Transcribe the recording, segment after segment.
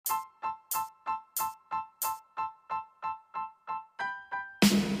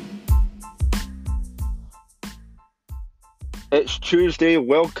It's Tuesday.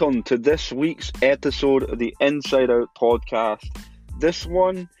 Welcome to this week's episode of the Inside Out podcast. This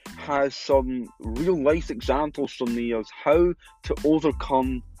one has some real life examples from me of how to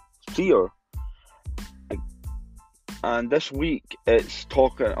overcome fear. And this week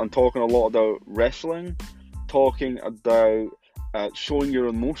I'm talking a lot about wrestling, talking about showing your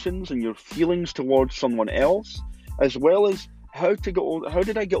emotions and your feelings towards someone else, as well as how did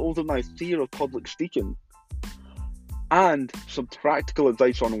I get over my fear of public speaking, and some practical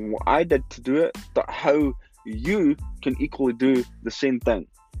advice on what I did to do it, but how you can equally do the same thing.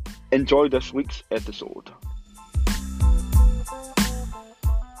 Enjoy this week's episode.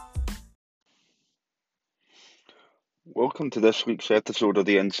 Welcome to this week's episode of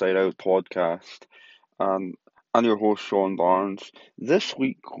the Inside Out podcast. I'm your host, Sean Barnes. This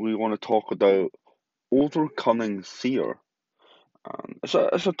week we want to talk about overcoming fear. It's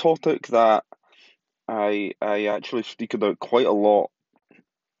a topic that I actually speak about quite a lot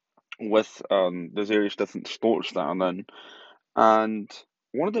with the various different sports that I'm in, and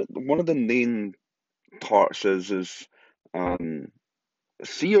one of the main parts is um,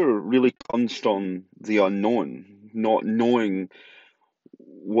 fear really comes from the unknown, not knowing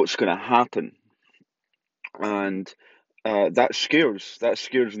what's going to happen, and that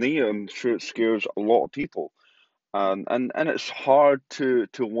scares me. I'm sure it scares a lot of people, and it's hard to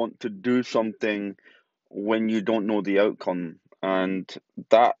want to do something when you don't know the outcome, and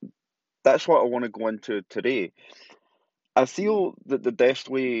that that's what I want to go into today. I feel that the best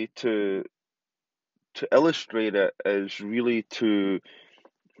way to illustrate it is really to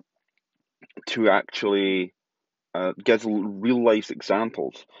actually give real life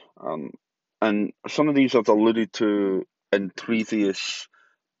examples, um, and some of these I've alluded to in previous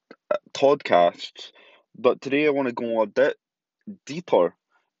podcasts, but today I want to go a bit deeper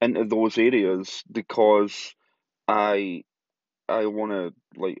into those areas because I I want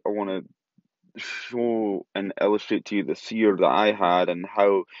to show and illustrate to you the fear that I had and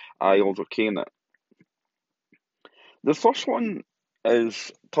how I overcame it. The first one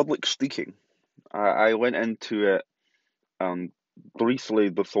is public speaking. I went into it um, briefly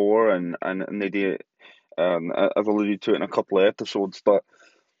before, and maybe I've alluded to it in a couple of episodes, but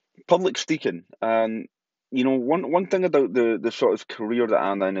public speaking. One thing about the sort of career that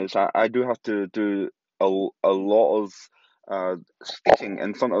I'm in is I do have to do a lot of speaking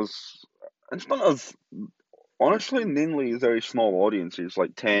in front of honestly mainly very small audiences,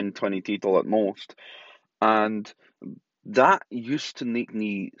 like 10, 20 people at most, and that used to make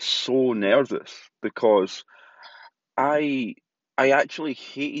me so nervous because I I actually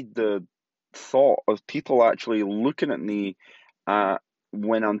hated the thought of people actually looking at me uh,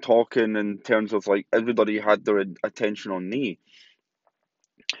 when I'm talking, in terms of like everybody had their attention on me.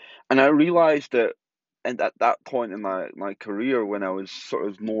 And I realized that, and at that point in my career, when I was sort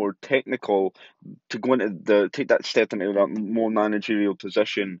of more technical, to go into the take that step into that more managerial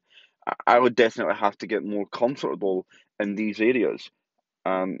position, I would definitely have to get more comfortable in these areas.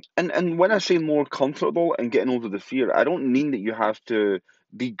 And when I say more comfortable and getting over the fear, I don't mean that you have to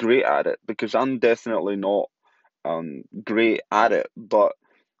be great at it, because I'm definitely not great at it, but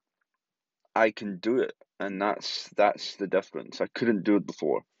I can do it, and that's the difference. I couldn't do it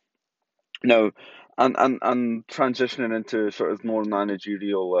before. Now, I'm transitioning into sort of more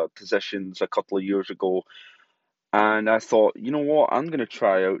managerial positions a couple of years ago, and I thought, you know what, I'm going to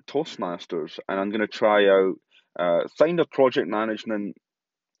try out Toastmasters, and I'm going to try out find a project management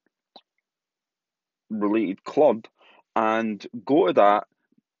related club and go to that,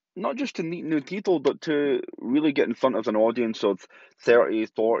 not just to meet new people, but to really get in front of an audience of 30,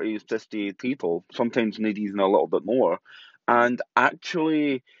 40, 50 people, sometimes maybe even a little bit more, and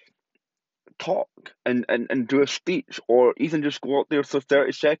actually talk and do a speech, or even just go out there for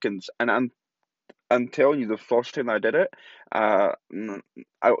 30 seconds. And I'm telling you, the first time I did it, I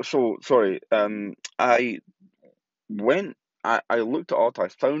went, I looked it up, I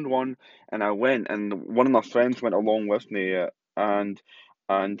found one, and I went, and one of my friends went along with me, and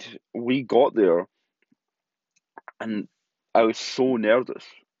we got there, and I was so nervous.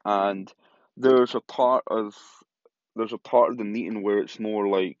 And there's a part of there's a part of the meeting where it's more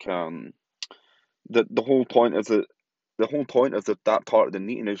like the whole point of that part of the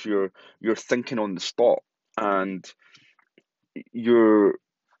meeting is you're thinking on the spot, and you're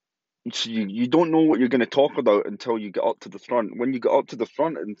so you don't know what you're going to talk about until you get up to the front. When you get up to the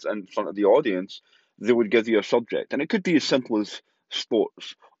front and in front of the audience, they would give you a subject, and it could be as simple as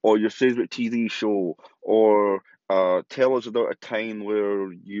sports or your favorite TV show, or tell us about a time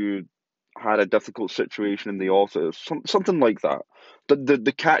where you had a difficult situation in the office, something like that. But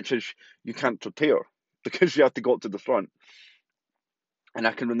the catch is you can't prepare because you have to go up to the front. And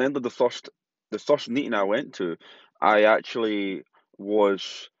I can remember the first meeting I went to, I actually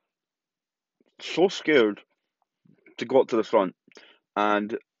was so scared to go up to the front.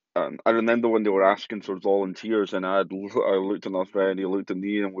 And I remember when they were asking for volunteers, and I looked at my friend, he looked at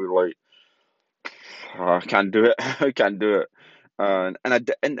me, and we were like, "Oh, I can't do it, I can't do it." And I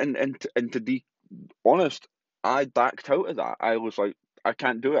d- and to be honest, I backed out of that. I was like, I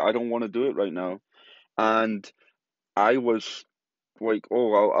can't do it. I don't want to do it right now. And I was like,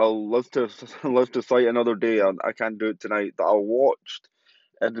 oh, I'll live to live to fight another day. I can't do it tonight. But I watched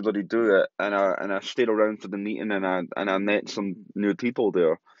everybody do it, and I stayed around for the meeting, and I met some new people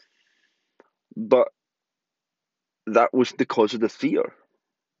there. But that was because of the fear,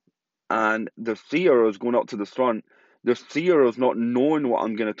 and the fear of going up to the front, the fear of not knowing what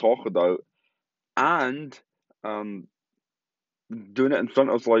I'm going to talk about, and um, doing it in front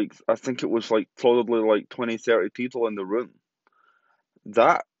of, like, I think it was like probably like 20, 30 people in the room.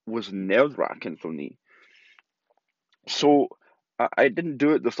 That was nerve-wracking for me. So I didn't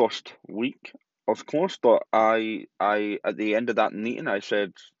do it the first week, of course, but I at the end of that meeting, I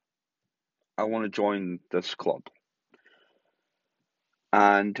said, I want to join this club.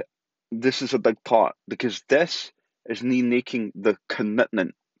 And this is a big part because this is me making the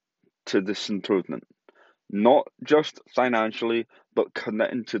commitment to this improvement, not just financially, but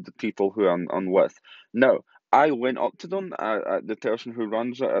committing to the people who I'm with. Now, I went up to them, the person who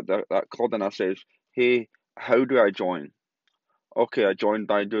runs it at that club, and I says, "Hey, how do I join?" Okay, I joined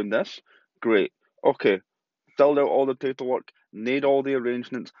by doing this. Great. Okay, filled out all the paperwork, made all the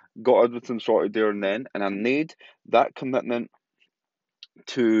arrangements, got everything sorted there and then, and I made that commitment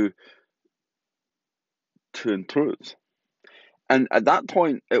to improve. And at that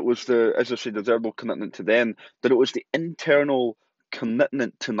point, it was as I said, the verbal commitment to them, that it was the internal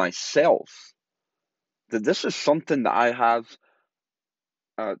commitment to myself that this is something that I have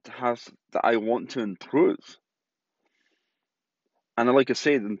that I want to improve. And like I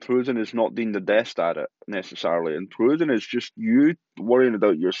said, improving is not being the best at it necessarily. Improving is just you worrying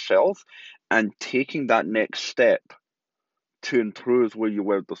about yourself and taking that next step to improve where you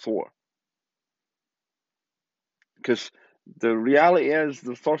were before. Because the reality is,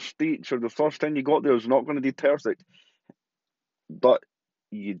 the first speech or the first time you got there is not going to be perfect, but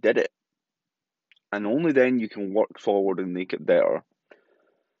you did it, and only then you can work forward and make it better.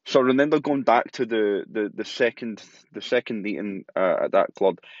 So I remember going back to the second meeting at that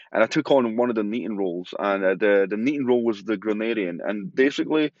club, and I took on one of the meeting roles, and the meeting role was the grammarian. And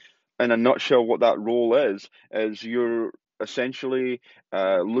basically, in a nutshell, what that role is you're essentially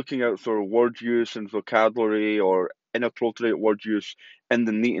looking out for word use and vocabulary or inappropriate word use in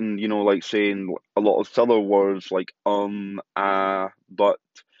the meeting. Like saying a lot of filler words like but.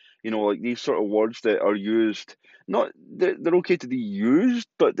 Like these sort of words that are used, not they're okay to be used,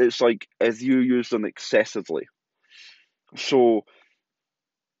 but it's like if you use them excessively. So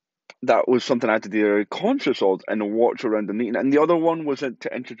that was something I had to be very conscious of and watch around the meeting. And the other one was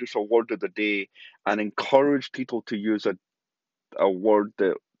to introduce a word of the day and encourage people to use a word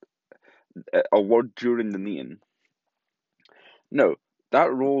during the meeting. Now,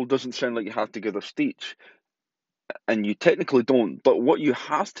 that role doesn't sound like you have to give a speech, and you technically don't. But what you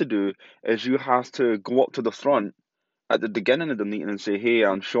have to do is you have to go up to the front at the beginning of the meeting and say, "Hey,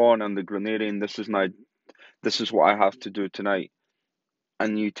 I'm Sean. I'm the grammarian. This is what I have to do tonight,"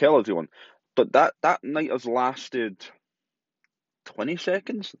 and you tell everyone. But that night has lasted 20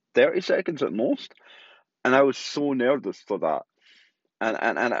 seconds, 30 seconds at most, and I was so nervous for that.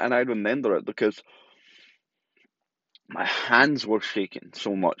 And I remember it because my hands were shaking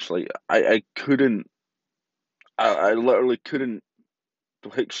so much. Like I couldn't, I literally couldn't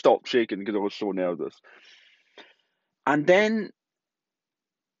like stop shaking because I was so nervous. And then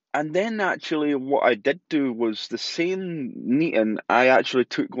actually, what I did do was the same meeting. I actually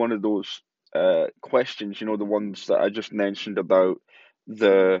took one of those questions, the ones that I just mentioned about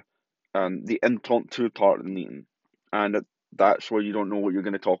the the impromptu part of the meeting, and that's where you don't know what you're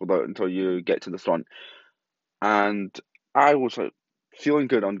going to talk about until you get to the front. And I was like feeling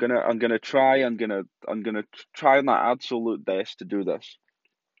good. I'm gonna try. I'm gonna try my absolute best to do this.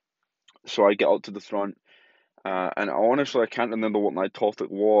 So I get up to the front, and honestly, I can't remember what my topic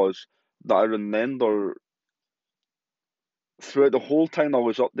was. But I remember throughout the whole time I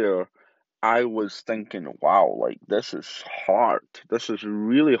was up there, I was thinking, wow, like this is hard. This is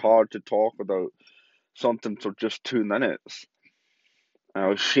really hard to talk about something for just 2 minutes. And I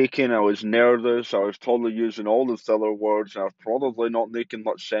was shaking, I was nervous, I was probably using all the filler words, and I was probably not making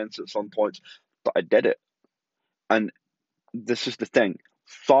much sense at some points, but I did it. And this is the thing,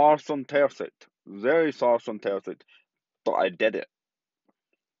 far from perfect, very far from perfect, but I did it.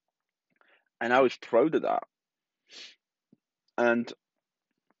 and I was proud of that. And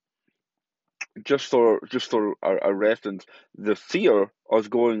just for a reference, the fear of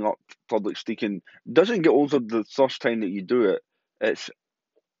going up public speaking doesn't get over the first time that you do it. It's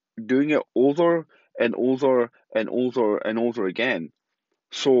doing it over and over and over and over again.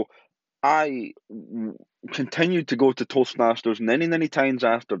 So I continued to go to Toastmasters many times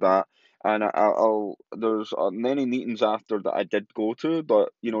after that, and I'll there's many meetings after that I did go to, but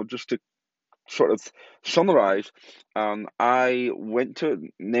just to sort of summarize, I went to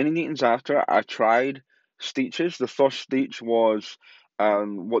many meetings after. I tried speeches. The first speech was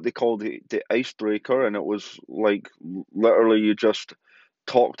what they call the icebreaker, and it was like literally you just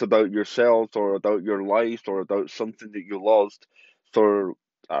talked about yourself or about your life or about something that you loved for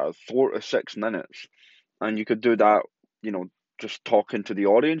 4 to 6 minutes, and you could do that, you know, just talking to the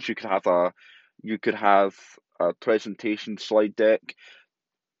audience. You could have a presentation slide deck,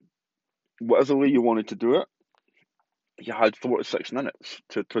 whatever way you wanted to do it. You had 4 to 6 minutes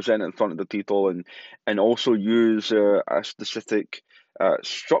to present it in front of the people, and also use a specific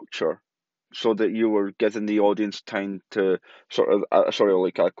structure so that you were giving the audience time to sort of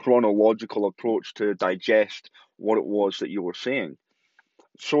like a chronological approach to digest what it was that you were saying.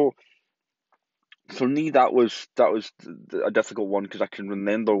 So for me, that was a difficult one because I can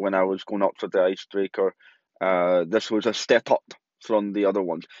remember when I was going up for the icebreaker, this was a step up from the other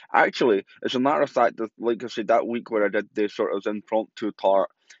ones. Actually, as a matter of fact, like I said, that week where I did the sort of impromptu part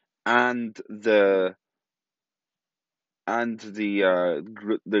and the Grenadian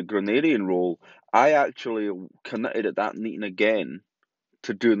role, I actually committed at that meeting again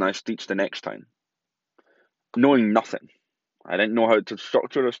to do my speech the next time, knowing nothing. I didn't know how to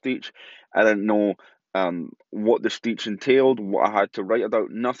structure a speech. I didn't know what the speech entailed, what I had to write about.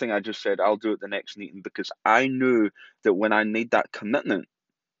 Nothing. I just said I'll do it the next meeting because I knew that when I made that commitment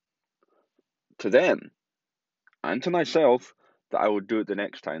to them and to myself, that I would do it the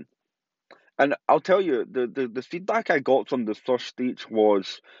next time. And I'll tell you, the feedback I got from the first speech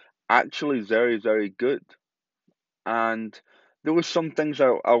was actually very good. And there was some things I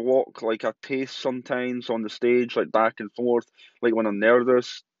walk like I pace sometimes on the stage, like back and forth. Like when I'm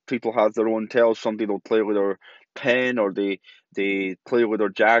nervous, people have their own tells. Some people play with their pen or they play with their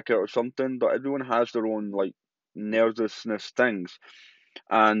jacket or something. But everyone has their own like nervousness things.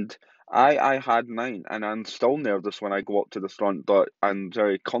 And I had mine, and I'm still nervous when I go up to the front, but I'm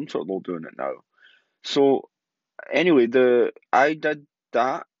very comfortable doing it now. So anyway, the I did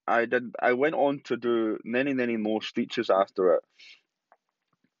that. I went on to do many more speeches after it,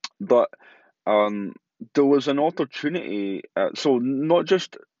 but um, there was an opportunity. So not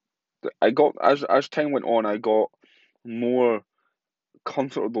just I got as time went on, I got more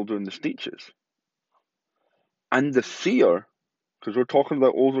comfortable doing the speeches, and the fear, because we're talking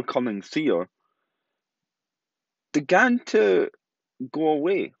about overcoming fear, began to go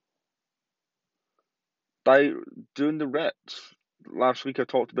away by doing the reps. Last week I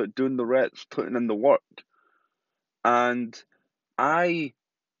talked about doing the reps, putting in the work, and I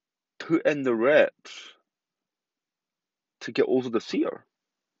put in the reps to get over the fear.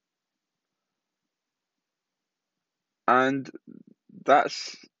 And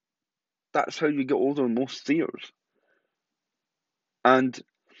that's that's how you get over most fears. And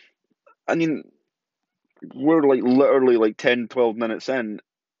I mean, we're like literally like 10, 12 minutes in,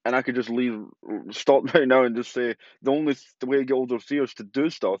 and I could just stop right now and just say the only the way to get over fear is to do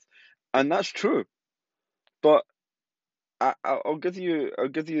stuff. And that's true. But I'll give you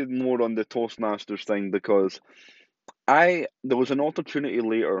more on the Toastmasters thing because I there was an opportunity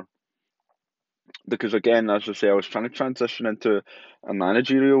later because again, as I say, I was trying to transition into a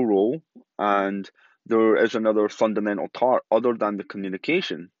managerial role, and there is another fundamental part other than the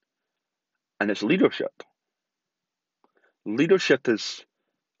communication, and it's leadership. Leadership is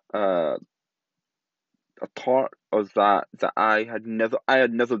uh, a part of that I had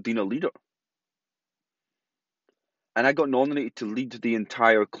never been a leader, and I got nominated to lead the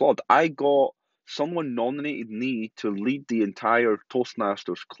entire club. I got someone nominated me to lead the entire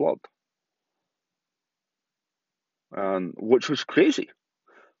Toastmasters club, which was crazy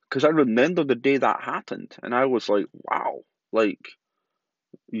because I remember the day that happened, and I was like, wow, like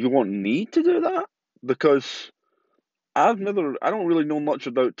you want me to do that? Because I don't really know much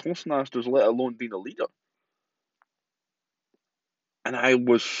about Toastmasters, let alone being a leader. And I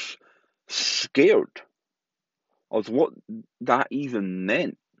was scared of what that even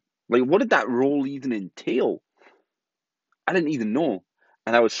meant. Like, what did that role even entail? I didn't even know.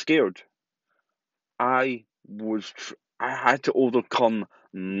 And I was scared. I had to overcome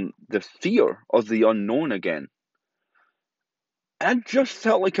the fear of the unknown again. I just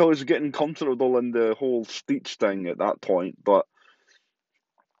felt like I was getting comfortable in the whole speech thing at that point. But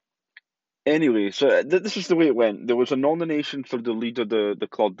anyway, so this is the way it went. There was a nomination for the leader of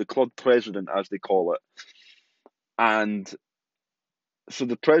the club president, as they call it, and so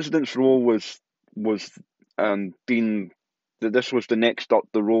the president's role was being that this was the next up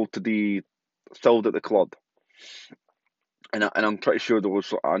the role to be filled at the club, and I'm pretty sure there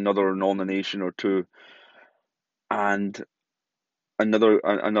was another nomination or two, and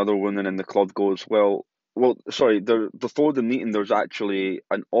another woman in the club goes, well, sorry, before the meeting, there's actually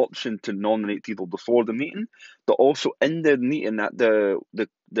an option to nominate people before the meeting, but also in the meeting at the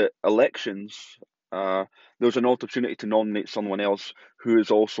elections, uh, there's an opportunity to nominate someone else who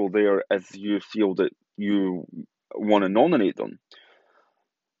is also there if you feel that you want to nominate them.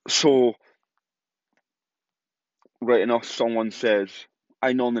 So, right enough, someone says,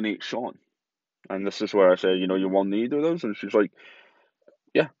 I nominate Sean. And this is where I say, you want me to do this? And she's like,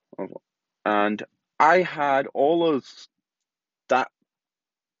 yeah. And I had all of that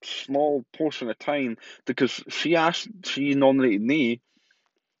small portion of time because she nominated me,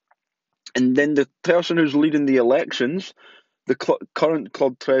 and then the person who's leading the elections, the current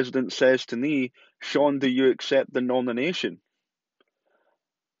club president, says to me, Sean, do you accept the nomination?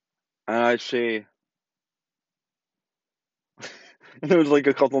 And I say, and there was like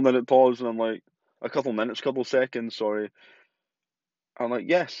a couple minute pause, and I'm like, couple seconds, sorry. I'm like,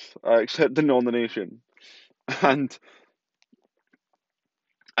 yes, I accept the nomination. And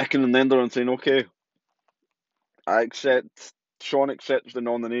I can remember him saying, okay, I accept, Sean accepts the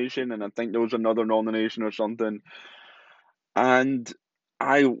nomination, and I think there was another nomination or something. And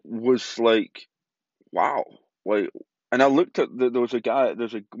I was like, wow, like, and I looked at there was a guy,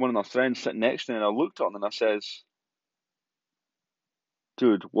 one of my friends sitting next to me, and I looked at him and I says,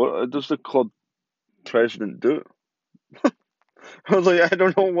 dude, what does the club president do? I was like, I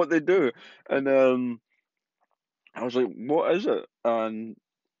don't know what they do, and I was like, what is it? And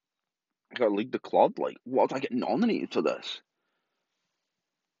I got to lead the club. Like, what did I get nominated for this?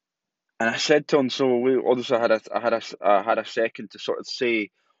 And I said to him, so we obviously I had a second to sort of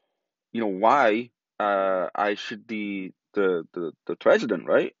say, why I should be the president,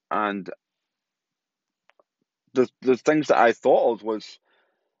 right? And the things that I thought of was,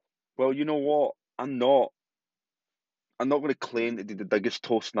 well, you know what? I'm not going to claim to be the biggest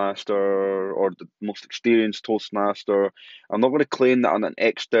Toastmaster or the most experienced Toastmaster. I'm not going to claim that I'm an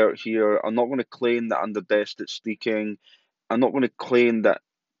expert here. I'm not going to claim that I'm the best at speaking. I'm not going to claim that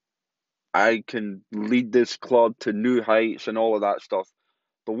I can lead this club to new heights and all of that stuff.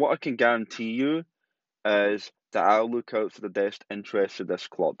 But what I can guarantee you is that I'll look out for the best interests of this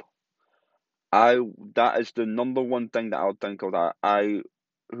club. I That is the number one thing that I'll think of, that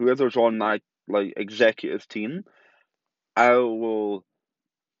whoever's on my like executive team, I will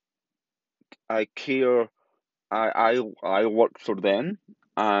I care I work for them,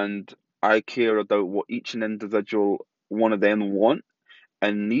 and I care about what each and individual one of them want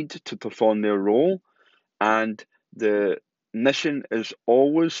and need to perform their role, and the mission is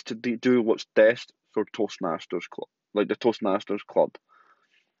always to do what's best for Toastmasters Club, like the Toastmasters Club.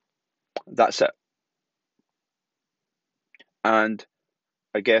 That's it. And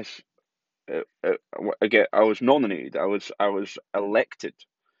I guess I was nominated. I was elected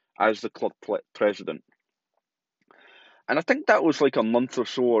as the club president, and I think that was like a month or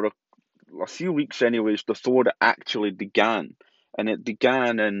so, or a few weeks, anyways, before it actually began. And it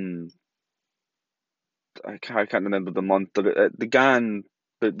began in I can't remember the month, but it began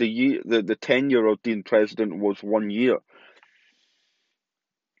the year the tenure of being president was 1 year.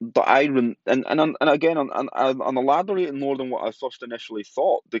 But and again, I'm elaborating more than what I first initially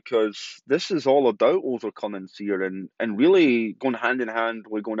thought, because this is all about overcoming fear and really going hand in hand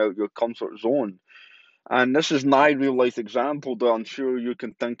with going out your comfort zone. And this is my real life example, but I'm sure you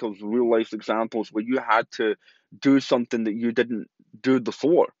can think of real life examples where you had to do something that you didn't do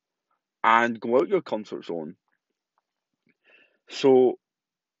before and go out your comfort zone. So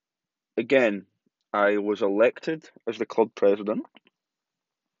again, I was elected as the club president,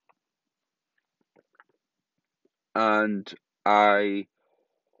 and I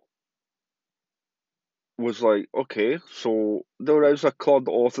was like, okay, so there is a club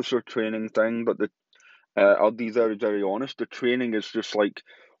officer training thing, but I'll be very, very honest, the training is just like,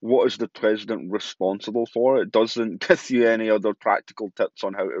 what is the president responsible for? It doesn't give you any other practical tips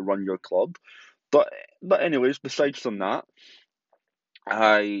on how to run your club. But anyways, besides from that,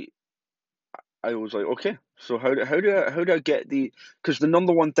 I I was like, okay, so how do I get because the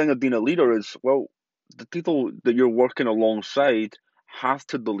number one thing of being a leader is, well, the people that you're working alongside have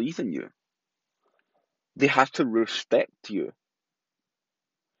to believe in you. They have to respect you.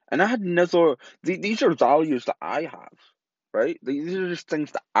 And I had never, these are values that I have, right? These are just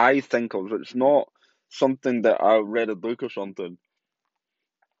things that I think of. It's not something that I read a book or something.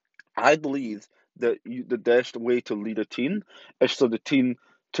 I believe that the best way to lead a team is for the team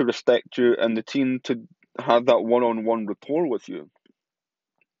to respect you and the team to have that one-on-one rapport with you.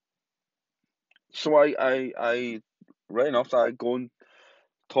 So right enough, I go and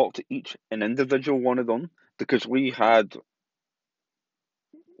talk to each an individual one of them because we had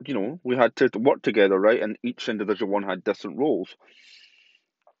to work together, right? And each individual one had different roles.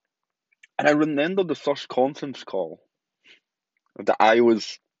 And I remember the first conference call that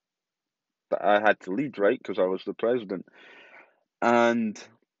that I had to lead, right? Because I was the president. And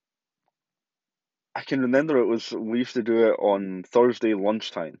I can remember we used to do it on Thursday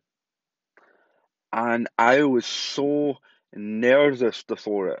lunchtime. And I was so nervous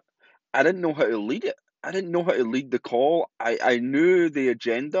before it. I didn't know how to lead it. I didn't know how to lead the call. I knew the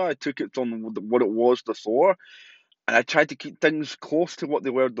agenda. I took it from what it was before, and I tried to keep things close to what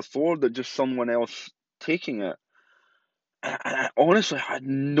they were before, that just someone else taking it. And I honestly had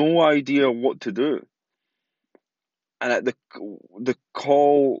no idea what to do. And at the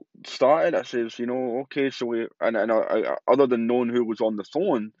call started, I says, okay, so other than knowing who was on the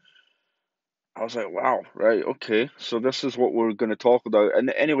phone, I was like, wow, right, okay, so this is what we're going to talk about. And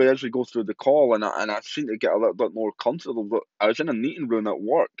anyway, as we go through the call, and I seemed to get a little bit more comfortable, but I was in a meeting room at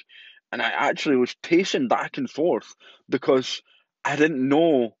work, and I actually was pacing back and forth because I didn't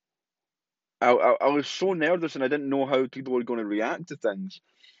know. I was so nervous, and I didn't know how people were going to react to things.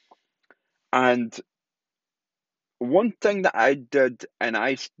 And one thing that I did, and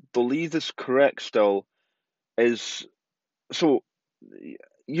believe is correct still, is so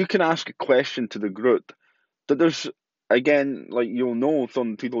you can ask a question to the group. That there's again, like you'll know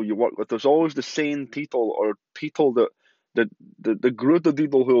from people you work with, there's always the same people or people that the group of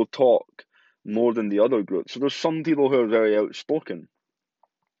people who will talk more than the other group. So there's some people who are very outspoken,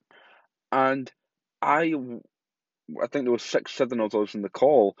 and I I think there was 6, 7 of us in the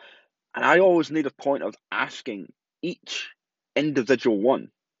call, and I always made a point of asking each individual one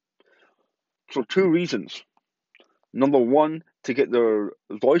for two reasons. Number one, to get their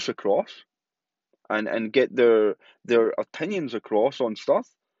voice across and get their opinions across on stuff.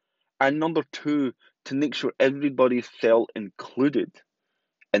 And number two, to make sure everybody felt included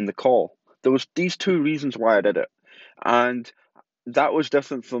in the call. There was these two reasons why I did it. And that was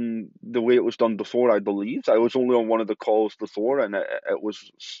different from the way it was done before, I believe. I was only on one of the calls before, and it was,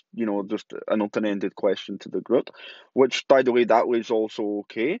 just an open-ended question to the group, which, by the way, that was also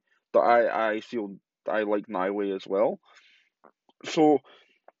okay. But I feel I like my way as well. So,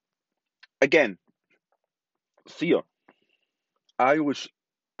 again, fear. I was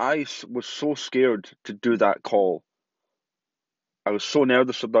was so scared to do that call. I was so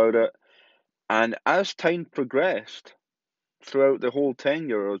nervous about it. And as time progressed throughout the whole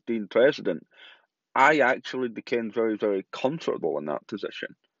tenure of being president, I actually became very, very comfortable in that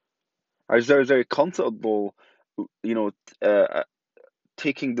position. I was very, very comfortable, you know, uh,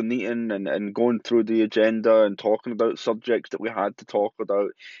 taking the meeting and going through the agenda and talking about subjects that we had to talk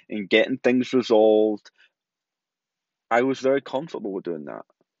about and getting things resolved. I was very comfortable with doing that.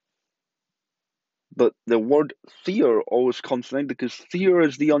 But the word fear always comes to mind because fear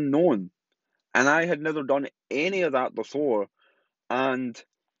is the unknown. And I had never done any of that before. And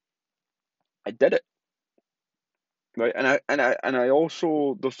I did it. Right, and I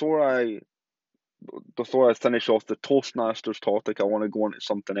also before I finish off the Toastmasters topic, I want to go on to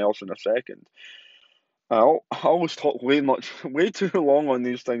something else in a second. I always talk way too long on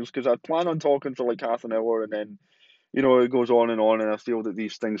these things because I plan on talking for like half an hour, and then it goes on, and I feel that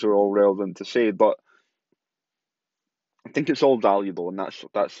these things are all relevant to say, but I think it's all valuable, and that's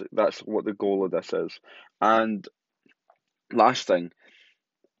what the goal of this is. And last thing,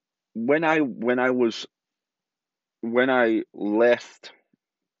 when I left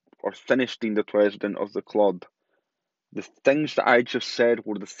or finished being the president of the club, the things that I just said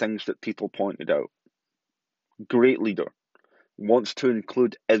were the things that people pointed out. Great leader, wants to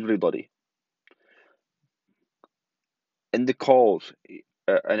include everybody. In the calls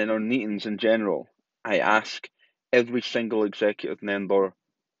and in our meetings in general, I ask every single executive member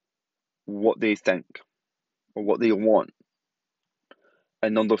what they think or what they want.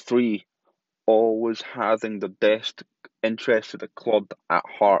 And number three, always having the best interest of the club at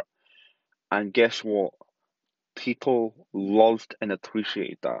heart. And guess what? People loved and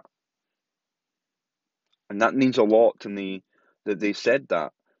appreciated that. And that means a lot to me that they said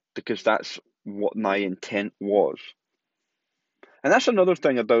that because that's what my intent was. And that's another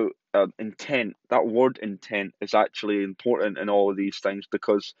thing about intent. That word intent is actually important in all of these things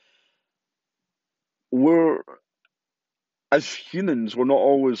because we're as humans we're not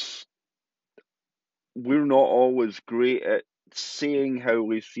always great at saying how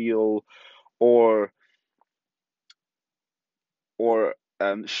we feel or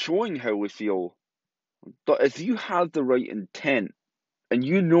showing how we feel. But if you have the right intent and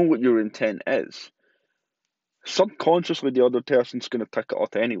you know what your intent is, subconsciously the other person's going to pick it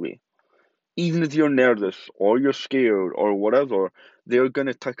up anyway. Even if you're nervous or you're scared or whatever, they're going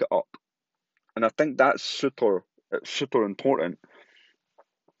to pick it up. And I think that's super important.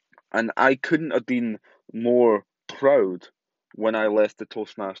 And I couldn't have been more proud when I left the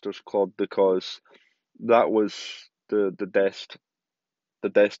Toastmasters Club because that was the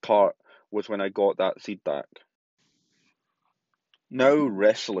best part was when I got that feedback. Now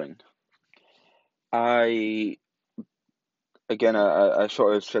wrestling. I I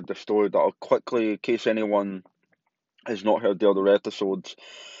sort of said the story, but I'll quickly, in case anyone has not heard the other episodes,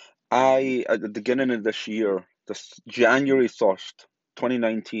 I at the beginning of this year, this January 1st,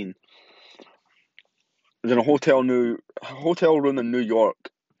 2019, was in a hotel room in New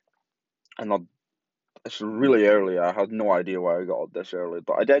York, and it's really early. I had no idea why I got up this early,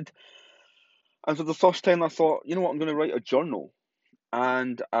 but I did. And for the first time, I thought, you know what, I'm going to write a journal.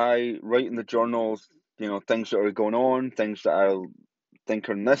 And I write in the journals, things that are going on, things that I think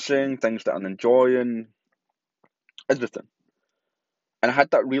are missing, things that I'm enjoying, everything. And I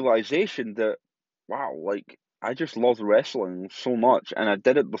had that realization that, wow, like, I just love wrestling so much, and I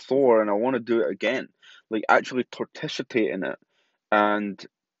did it before, and I want to do it again. Like, actually participate in it and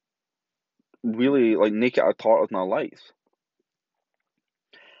really, like, make it a part of my life.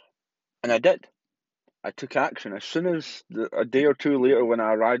 And I did. I took action. As soon as a day or two later, when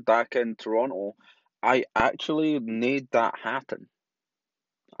I arrived back in Toronto, I actually made that happen.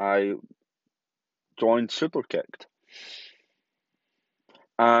 I joined Superkicked.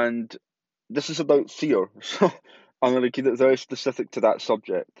 And this is about fear, so I'm going to keep it very specific to that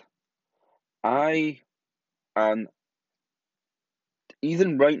subject. I am,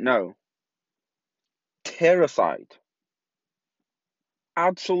 even right now, terrified,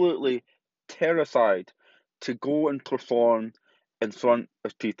 absolutely terrified to go and perform in front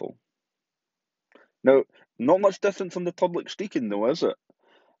of people. Now, not much different from the public speaking, though, is it?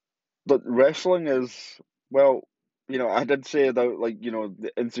 But wrestling is, well, I did say about, like,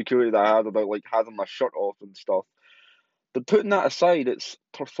 the insecurity that I had about, like, having my shirt off and stuff. But putting that aside, it's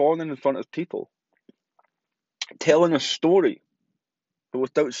performing in front of people, telling a story, but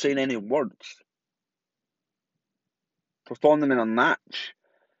without saying any words, performing in a match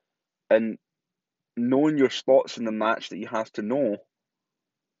and knowing your spots in the match that you have to know,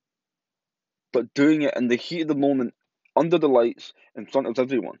 but doing it in the heat of the moment, under the lights, in front of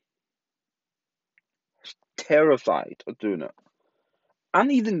everyone. Terrified of doing it.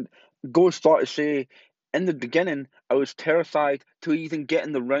 And even go as far to say, in the beginning, I was terrified to even get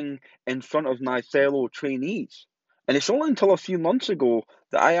in the ring in front of my fellow trainees. And it's only until a few months ago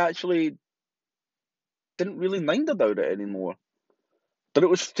that I actually didn't really mind about it anymore. But it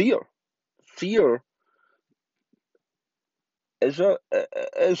was fear. Fear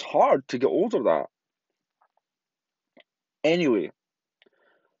is hard to get over that. Anyway,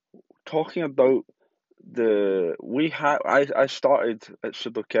 talking about I started at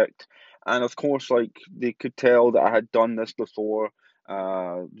Superkicked, and of course, like, they could tell that I had done this before,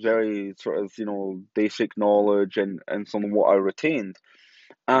 very sort of, basic knowledge and some of what I retained.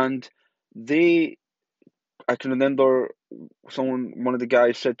 And they I can remember one of the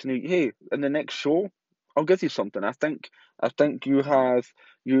guys said to me, "Hey, in the next show, I'll give you something. I think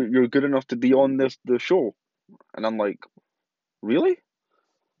you're good enough to be on the show." And I'm like, "Really?"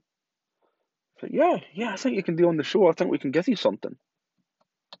 He's like, yeah, I think you can be on the show. I think we can give you something.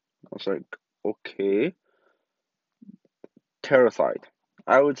 I was like, okay. Terrified.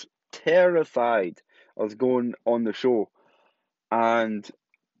 I was terrified of going on the show. And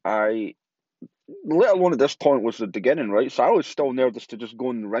I, let alone at this point was the beginning, right? So I was still nervous to just go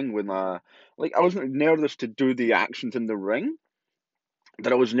in the ring with I wasn't nervous to do the actions in the ring,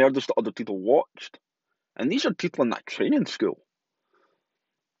 but I was nervous that other people watched. And these are people in that training school.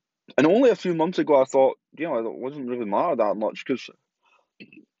 And only a few months ago I thought, it wasn't really matter that much because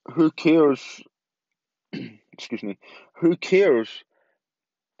who cares? Excuse me. Who cares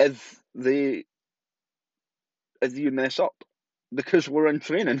if they if you mess up? Because we're in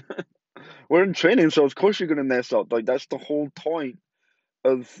training. We're in training, so of course you're going to mess up. Like, that's the whole point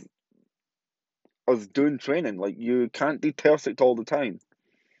of doing training. Like, you can't be perfect all the time.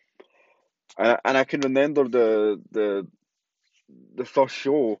 And I can remember the first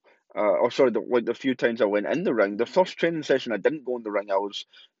show. or sorry, the few times I went in the ring. The first training session I didn't go in the ring. I was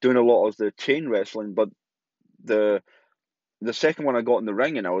doing a lot of the chain wrestling, but the the second one I got in the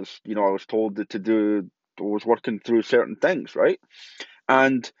ring, and I was told that to do. I was working through certain things, right?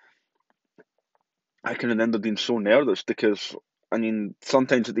 And I can remember being so nervous because, I mean,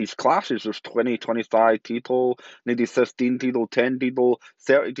 sometimes at these classes there's 20, 25 people, maybe 15 people, 10 people,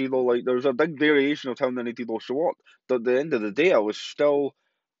 30 people. Like, there's a big variation of how many people show up. But at the end of the day, I was still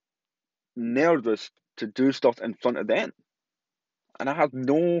nervous to do stuff in front of them. And I had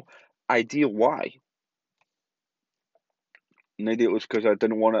no idea why. Maybe it was because I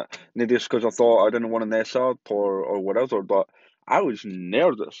didn't want to, maybe it's because I thought I didn't want to mess up or whatever, but I was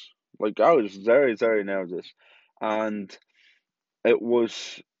nervous. Like, I was very, very nervous. And it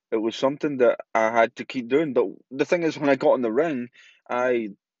was it was something that I had to keep doing. But the thing is, when I got in the ring, I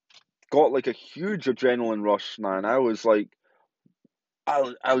got like a huge adrenaline rush, man. I was like,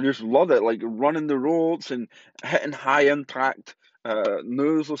 I just love it, like running the ropes and hitting high impact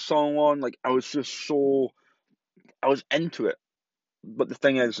moves with someone. Like I was into it. But the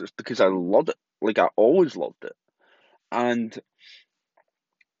thing is, it's because I loved it. Like I always loved it. And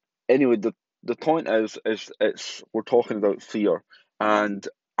anyway, the point is it's we're talking about fear, and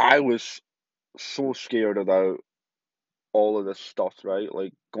I was so scared about all of this stuff, right?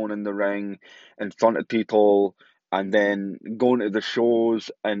 Like going in the ring in front of people and then going to the shows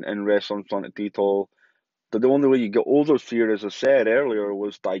and wrestling in front of people. But the only way you get over fear, as I said earlier,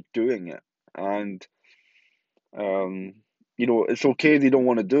 was by doing it. And um, it's okay if you don't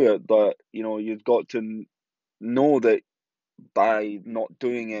want to do it, but you've got to know that by not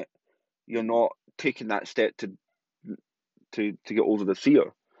doing it, you're not taking that step to get over the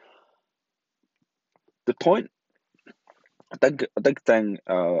fear. The point, a big thing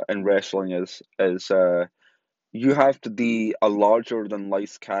in wrestling is you have to be a larger than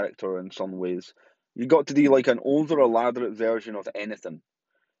life character in some ways. You got to be like an older, elaborate version of anything.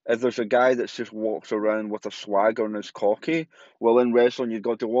 If there's a guy that just walks around with a swagger and is cocky, well, in wrestling, you've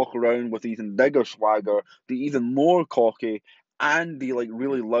got to walk around with even bigger swagger, be even more cocky, and be like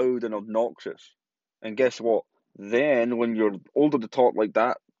really loud and obnoxious. And guess what? Then, when you're older to talk like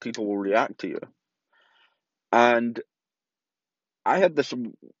that, people will react to you. And I had this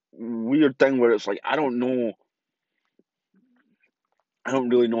weird thing where it's like, I don't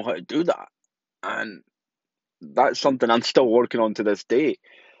really know how to do that. And that's something I'm still working on to this day.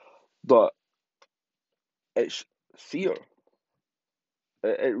 But it's fear.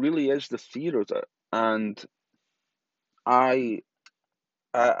 It really is the fear of it. And I,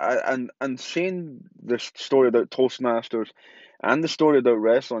 and saying this story about Toastmasters and the story about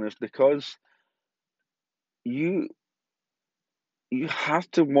wrestling is because you you have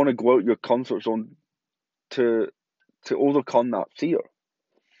to want to go out your comfort zone to overcome that fear.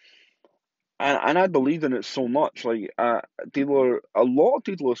 And I believe in it so much. Like a lot of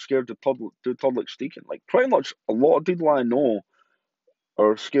people are scared to public speaking. Like pretty much a lot of people I know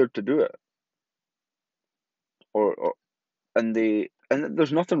are scared to do it, or and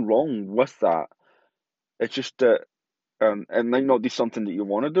there's nothing wrong with that. It's just that it might not be something that you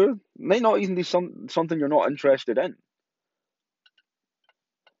want to do. It might not even be something you're not interested in.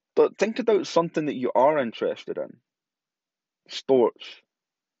 But think about something that you are interested in: sports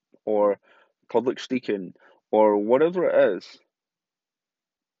or public speaking or whatever it is,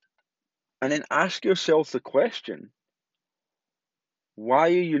 and then ask yourself the question: why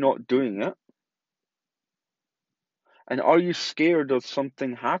are you not doing it? And are you scared of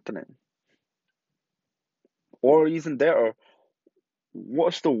something happening? Or even better,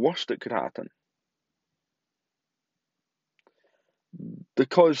 what's the worst that could happen?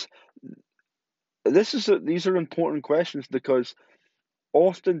 Because these are important questions because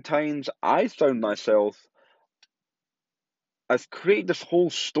oftentimes I found myself I've created this whole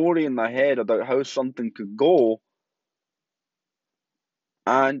story in my head about how something could go,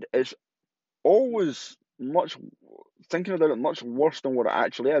 and it's always much thinking about it much worse than what it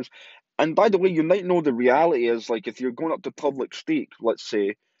actually is. And by the way, you might know the reality is like if you're going up to public speak, let's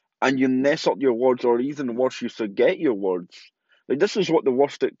say, and you mess up your words, or even worse, you forget your words. Like this is what the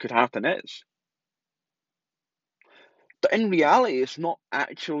worst that could happen is. But in reality, it's not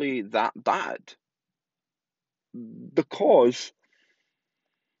actually that bad because,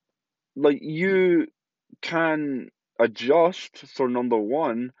 like, you can adjust for number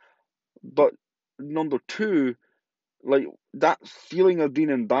one, but number two, like that feeling of being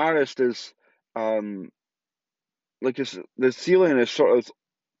embarrassed is, um, like the feeling is sort of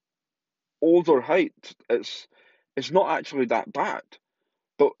overhyped. It's not actually that bad.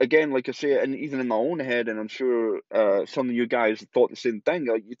 But again, like I say, and even in my own head, and I'm sure some of you guys thought the same thing.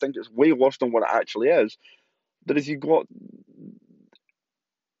 Like, you think it's way worse than what it actually is. That as you're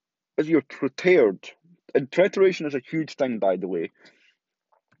prepared, and preparation is a huge thing, by the way.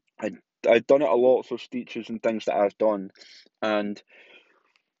 I I've done it a lot for speeches and things that I've done, and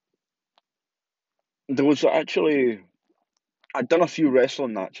there was actually I'd done a few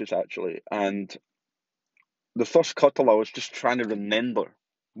wrestling matches actually, and the first couple I was just trying to remember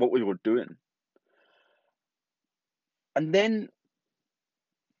what we were doing, and then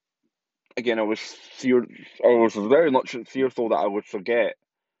again I was very much fearful that I would forget.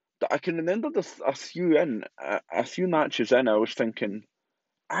 But I can remember a few matches in, I was thinking,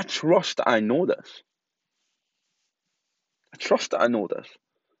 I trust that I know this. I trust that I know this,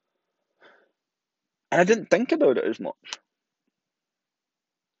 and I didn't think about it as much.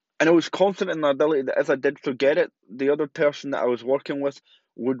 And I was confident in my ability that if I did forget it, the other person that I was working with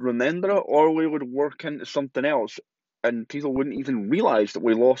would remember it, or we would work into something else, and people wouldn't even realise that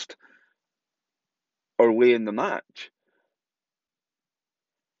we lost our way in the match.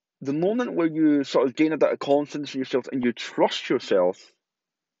 The moment where you sort of gain a bit of confidence in yourself and you trust yourself,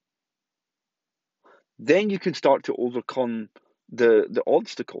 then you can start to overcome the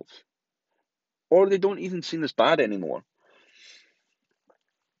obstacles, or they don't even seem as bad anymore.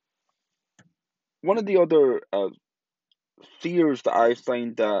 One of the other fears that I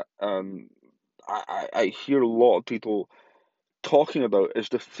find that I hear a lot of people talking about is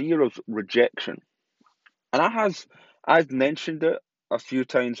the fear of rejection. And I've mentioned it a few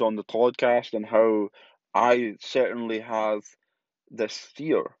times on the podcast and how I certainly have this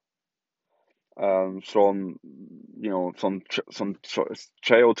fear from some sort of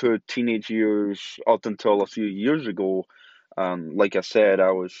childhood, teenage years up until a few years ago. Like I said,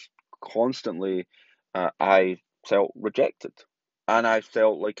 I was constantly I felt rejected, and I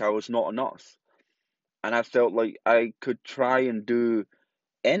felt like I was not enough, and I felt like I could try and do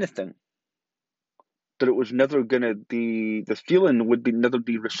anything, that it was never gonna be the feeling would be never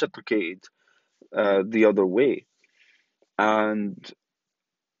be reciprocated the other way. And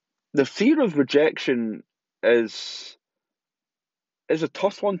the fear of rejection is is a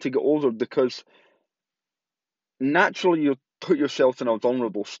tough one to get over because naturally you put yourself in a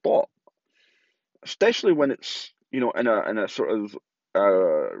vulnerable spot, especially when it's in a sort of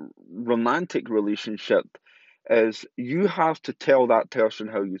romantic relationship, is you have to tell that person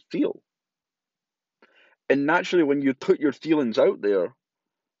how you feel. And naturally, when you put your feelings out there,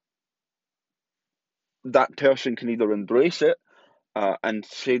 that person can either embrace it and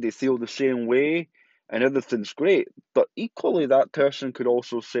say they feel the same way and everything's great. But equally, that person could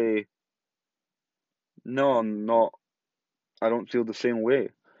also say, no, I'm not, I don't feel the same way.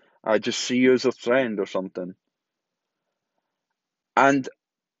 I just see you as a friend or something. And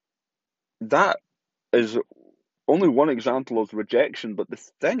that is only one example of rejection. But the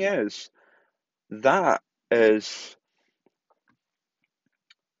thing is, that is,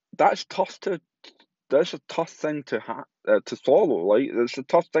 that's tough to, that's a tough thing to follow. Like, it's a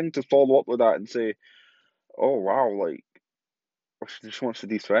tough thing to follow up with that and say, oh, wow, like, or she just wants to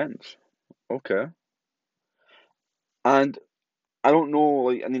be friends. Okay. And I don't know,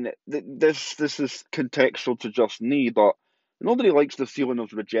 like, I mean, this is contextual to just me, but nobody likes the feeling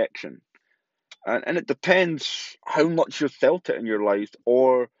of rejection, and it depends how much you've felt it in your life,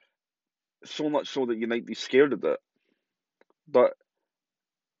 or so much so that you might be scared of it. But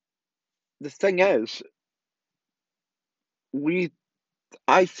the thing is, we,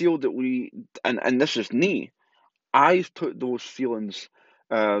 I feel that and this is me, I've put those feelings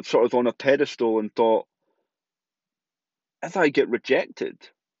sort of on a pedestal and thought, if I get rejected,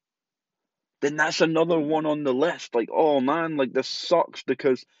 then that's another one on the list. Like, oh man, like this sucks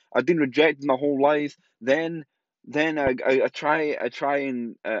because I've been rejected my whole life. Then I try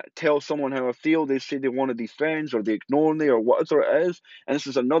and tell someone how I feel. They say they want to be friends, or they ignore me, or whatever it is. And this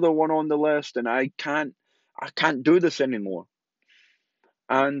is another one on the list, and I can't do this anymore.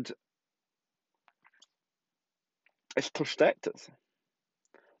 And it's perspective.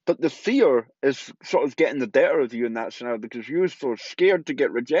 But the fear is sort of getting the better of you in that scenario because you're so scared to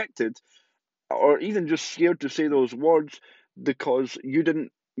get rejected, or even just scared to say those words because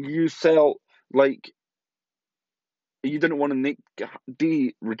you felt like you didn't want to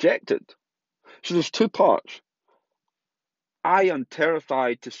be rejected. So there's two parts. I am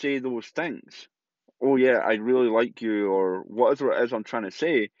terrified to say those things. Oh yeah, I really like you, or whatever it is I'm trying to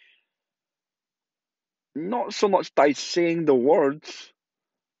say. Not so much by saying the words,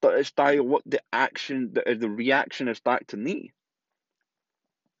 but it's by what the reaction is back to me.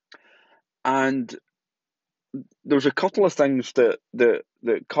 And there's a couple of things that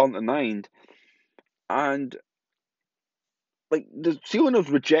come to mind, and like the feeling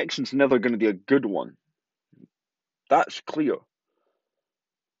of rejection's never going to be a good one. That's clear,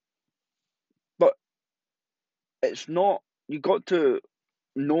 but it's not. You got to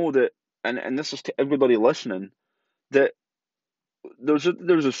know that, and this is to everybody listening, that there's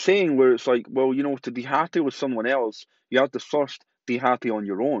a saying where it's like, well, to be happy with someone else, you have to first be happy on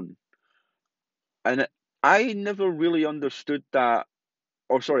your own. And I never really understood that,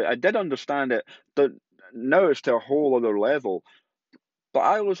 or sorry, I did understand it, but now it's to a whole other level. But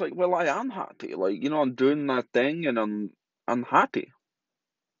I was like, well, I am happy. Like, I'm doing that thing and I'm happy.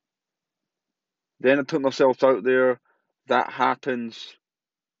 Then I put myself out there, that happens.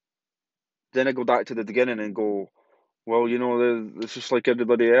 Then I go back to the beginning and go, well, it's just like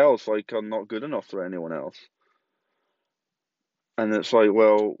everybody else. Like, I'm not good enough for anyone else. And it's like,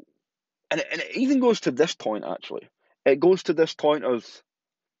 well, and it even goes to this point, actually. It goes to this point of,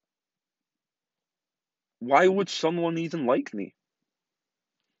 why would someone even like me?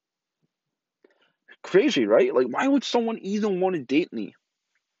 Crazy, right? Like, why would someone even want to date me?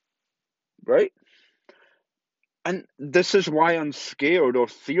 Right? And this is why I'm scared or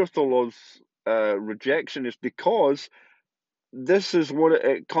fearful of rejection, is because this is what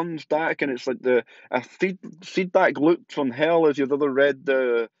it comes back, and it's like the a feedback loop from hell. If you've ever read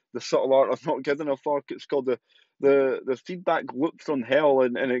the subtle art of not giving a fuck, it's called the feedback loop from hell,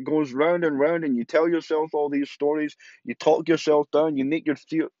 and it goes round and round, and you tell yourself all these stories, you talk yourself down, you make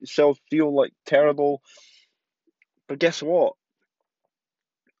yourself feel like terrible. But guess what?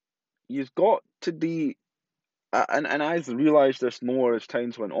 You've got to be, and I've realized this more as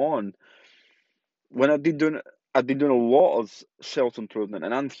times went on. When I've been doing a lot of self improvement,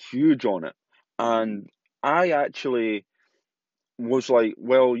 and I'm huge on it. And I actually was like,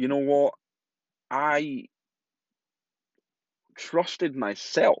 well, you know what? I trusted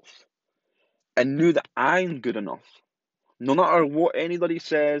myself and knew that I'm good enough. No matter what anybody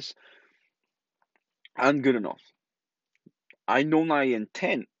says, I'm good enough. I know my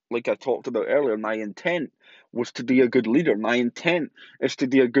intent, like I talked about earlier, my intent was to be a good leader. My intent is to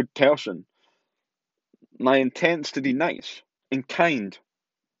be a good person. My intent's to be nice and kind,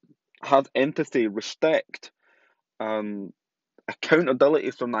 have empathy, respect, um, accountability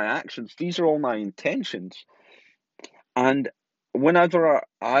for my actions. These are all my intentions. And whenever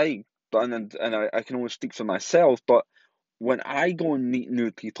and I can only speak for myself, but when I go and meet new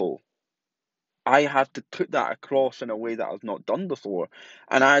people, I have to put that across in a way that I've not done before.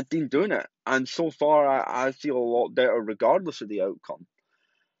 And I've been doing it. And so far, I feel a lot better regardless of the outcome.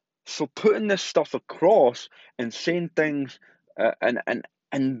 So putting this stuff across and saying things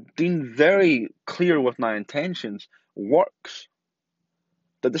and being very clear with my intentions works.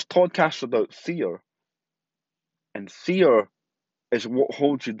 That this podcast is about fear, and fear is what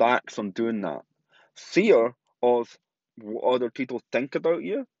holds you back from doing that. Fear of what other people think about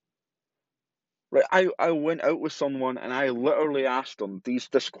you. Right, I went out with someone and I literally asked them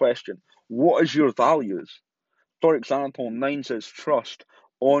this question: what is your values? For example, mine says trust,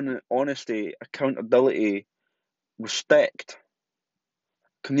 honesty, accountability, respect,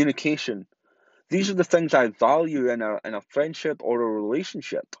 communication. These are the things I value in a friendship or a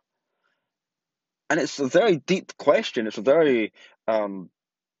relationship. And it's a very deep question. It's a very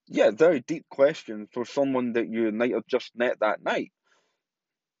very deep question for someone that you might have just met that night.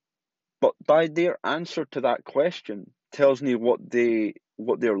 But by their answer to that question tells me what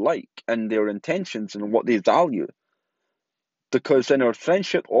they're like and their intentions and what they value. Because in a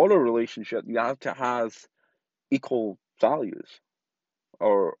friendship or a relationship, you have to have equal values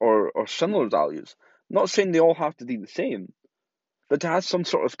or similar values. Not saying they all have to be the same, but to have some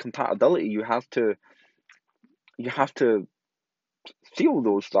sort of compatibility, you have to feel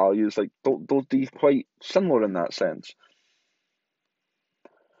those values, like they'll be quite similar in that sense.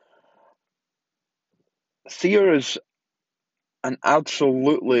 Fear is an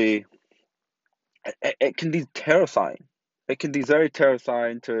absolutely it can be terrifying. It can be very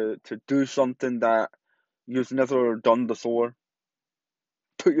terrifying to do something that you've never done before,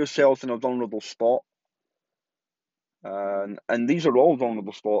 put yourself in a vulnerable spot, and these are all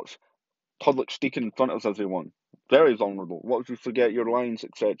vulnerable spots. Public speaking in front of everyone, very vulnerable. What if you forget your lines,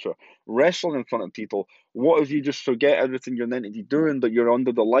 etc.? Wrestling in front of people. What if you just forget everything you're meant to be doing, but you're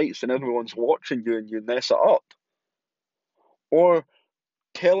under the lights and everyone's watching you and you mess it up? Or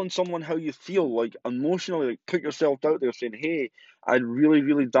telling someone how you feel, like emotionally, like put yourself out there saying, hey, I really,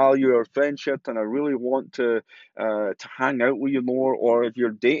 really value our friendship and I really want to hang out with you more. Or if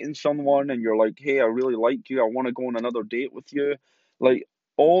you're dating someone and you're like, hey, I really like you, I want to go on another date with you. Like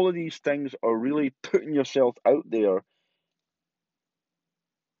all of these things are really putting yourself out there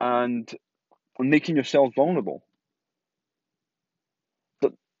and making yourself vulnerable.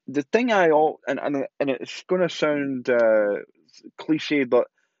 But the thing and it's going to sound cliche, but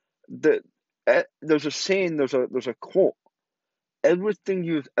there's a saying, there's a quote: everything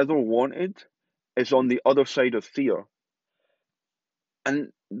you've ever wanted is on the other side of fear.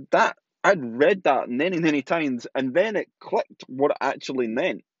 And that, I'd read that many times, and then it clicked what it actually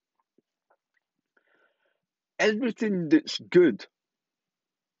meant. Everything that's good,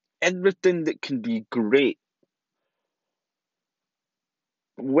 everything that can be great,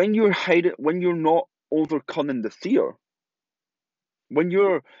 when you're not overcoming the fear, when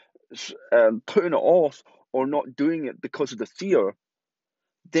you're putting it off or not doing it because of the fear,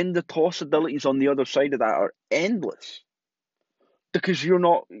 then the possibilities on the other side of that are endless. Because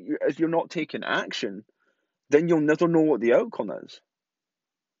if you're not taking action, then you'll never know what the outcome is.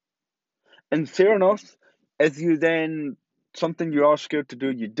 And fair enough, if you then, something you are scared to do,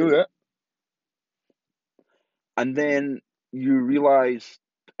 you do it, and then you realise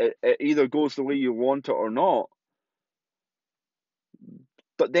it either goes the way you want it or not,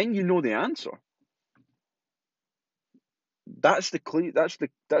 but then you know the answer. That's the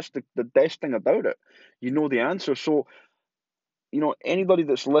best thing about it. You know the answer. So, anybody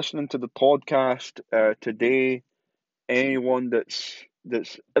that's listening to the podcast today, anyone that's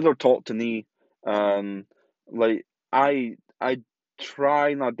ever talked to me, like I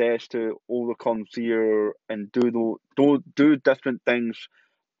try my best to overcome fear and do different things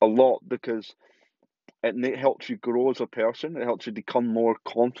a lot, because it helps you grow as a person. It helps you become more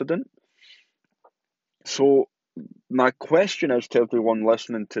confident. So my question is to everyone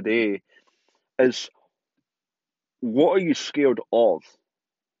listening today is, what are you scared of?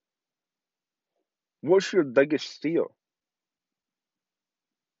 What's your biggest fear?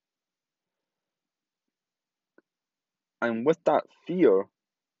 And with that fear,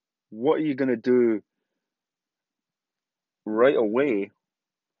 what are you going to do right away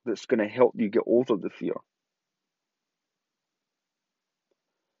that's going to help you get over the fear?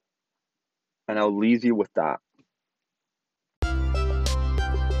 And I'll leave you with that.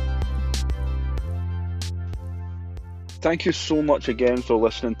 Thank you so much again for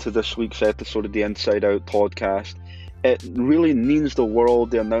listening to this week's episode of the Inside Out podcast. It really means the world,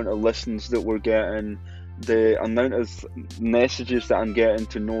 the amount of listens that we're getting, the amount of messages that I'm getting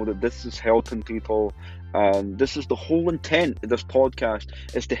to know that this is helping people. This is the whole intent of this podcast,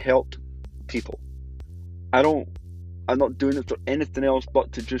 is to help people. I'm not doing it for anything else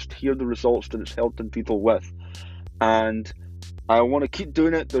but to just hear the results that it's helping people with. And I want to keep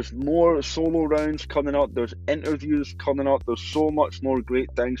doing it. There's more solo rounds coming up. There's interviews coming up. There's so much more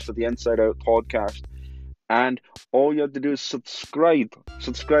great things for the Inside Out podcast. And all you have to do is subscribe.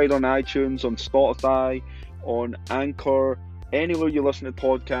 Subscribe on iTunes, on Spotify, on Anchor, anywhere you listen to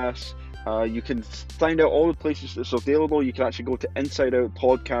podcasts. You can find out all the places it's available. You can actually go to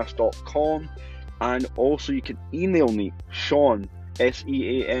insideoutpodcast.com. And also you can email me, Sean,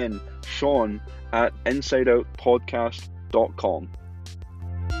 Sean, Sean, at insideoutpodcast.com.